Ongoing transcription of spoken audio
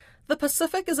The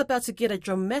Pacific is about to get a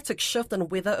dramatic shift in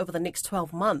weather over the next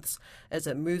 12 months as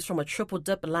it moves from a triple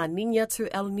dip La Nina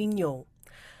to El Nino.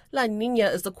 La Nina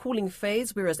is the cooling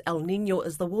phase, whereas El Nino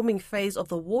is the warming phase of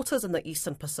the waters in the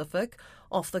eastern Pacific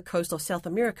off the coast of South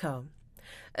America.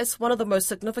 It's one of the most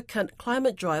significant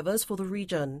climate drivers for the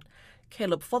region.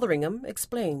 Caleb Fotheringham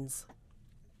explains.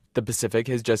 The Pacific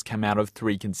has just come out of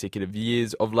 3 consecutive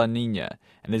years of La Nina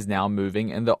and is now moving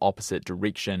in the opposite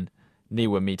direction.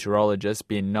 NIWA meteorologist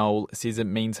Ben Knoll says it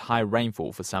means high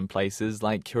rainfall for some places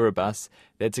like Kiribati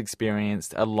that's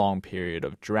experienced a long period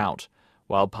of drought,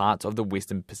 while parts of the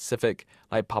western Pacific,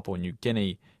 like Papua New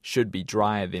Guinea, should be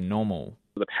drier than normal.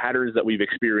 The patterns that we've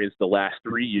experienced the last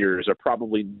 3 years are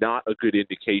probably not a good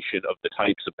indication of the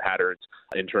types of patterns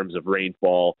in terms of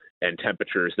rainfall and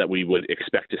temperatures that we would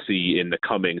expect to see in the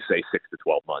coming, say, 6 to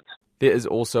 12 months. There is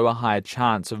also a higher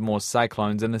chance of more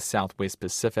cyclones in the southwest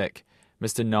Pacific.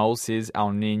 Mr. Knoll says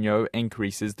El Nino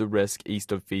increases the risk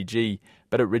east of Fiji,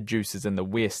 but it reduces in the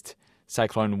west.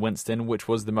 Cyclone Winston, which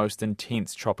was the most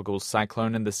intense tropical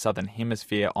cyclone in the southern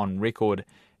hemisphere on record,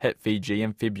 hit Fiji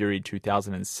in February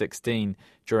 2016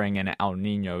 during an El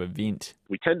Nino event.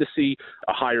 We tend to see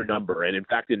a higher number, and in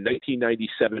fact in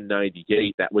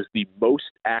 1997-98, that was the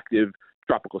most active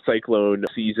tropical cyclone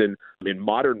season in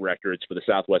modern records for the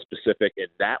Southwest Pacific, and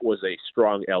that was a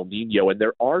strong El Nino. And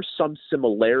there are some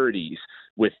similarities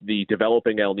with the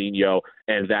developing El Nino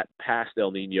and that past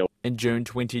El Nino. In June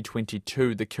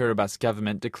 2022, the Kiribati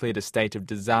government declared a state of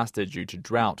disaster due to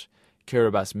drought.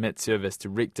 Kiribati Met Service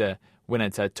Director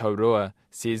Winata Tauroa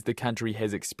says the country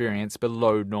has experienced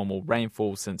below normal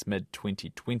rainfall since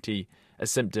mid-2020, a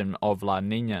symptom of La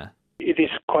Nina. It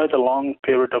is quite a long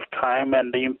period of time,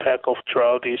 and the impact of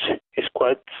drought is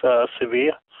quite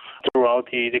severe throughout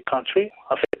the country,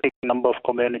 affecting a number of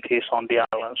communities on the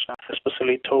islands,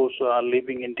 especially those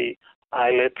living in the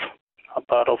islet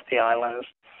part of the islands.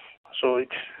 So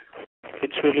it's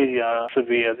really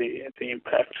severe, the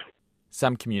impact.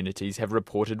 Some communities have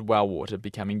reported well water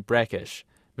becoming brackish.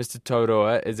 Mr.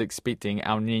 Tauroa is expecting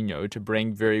El Nino to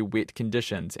bring very wet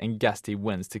conditions and gusty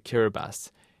winds to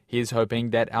Kiribati. He is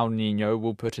hoping that El Nino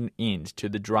will put an end to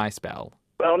the dry spell.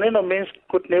 El Nino means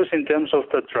good news in terms of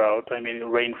the drought,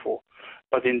 rainfall.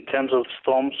 But in terms of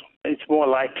storms, it's more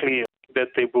likely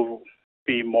that there will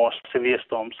be more severe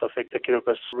storms affect the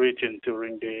Kiribati region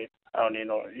during the El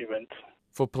Nino event.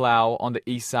 For Palau, on the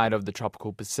east side of the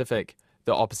tropical Pacific,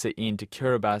 the opposite end to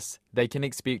Kiribati, they can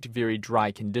expect very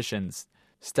dry conditions.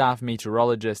 Staff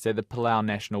meteorologist at the Palau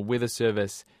National Weather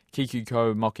Service,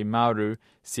 Kikuko Mokimaru,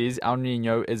 says El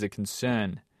Nino is a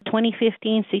concern.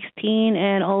 2015-16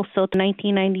 and also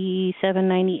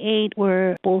 1997-98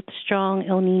 were both strong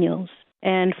El Ninos.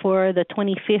 And for the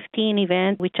 2015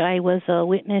 event, which I was a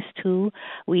witness to,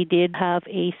 we did have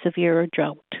a severe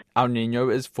drought. El Nino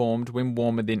is formed when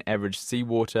warmer than average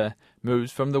seawater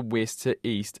moves from the west to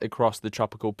east across the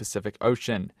tropical Pacific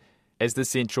Ocean. As the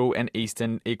central and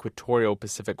eastern equatorial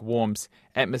Pacific warms,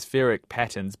 atmospheric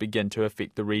patterns begin to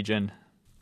affect the region.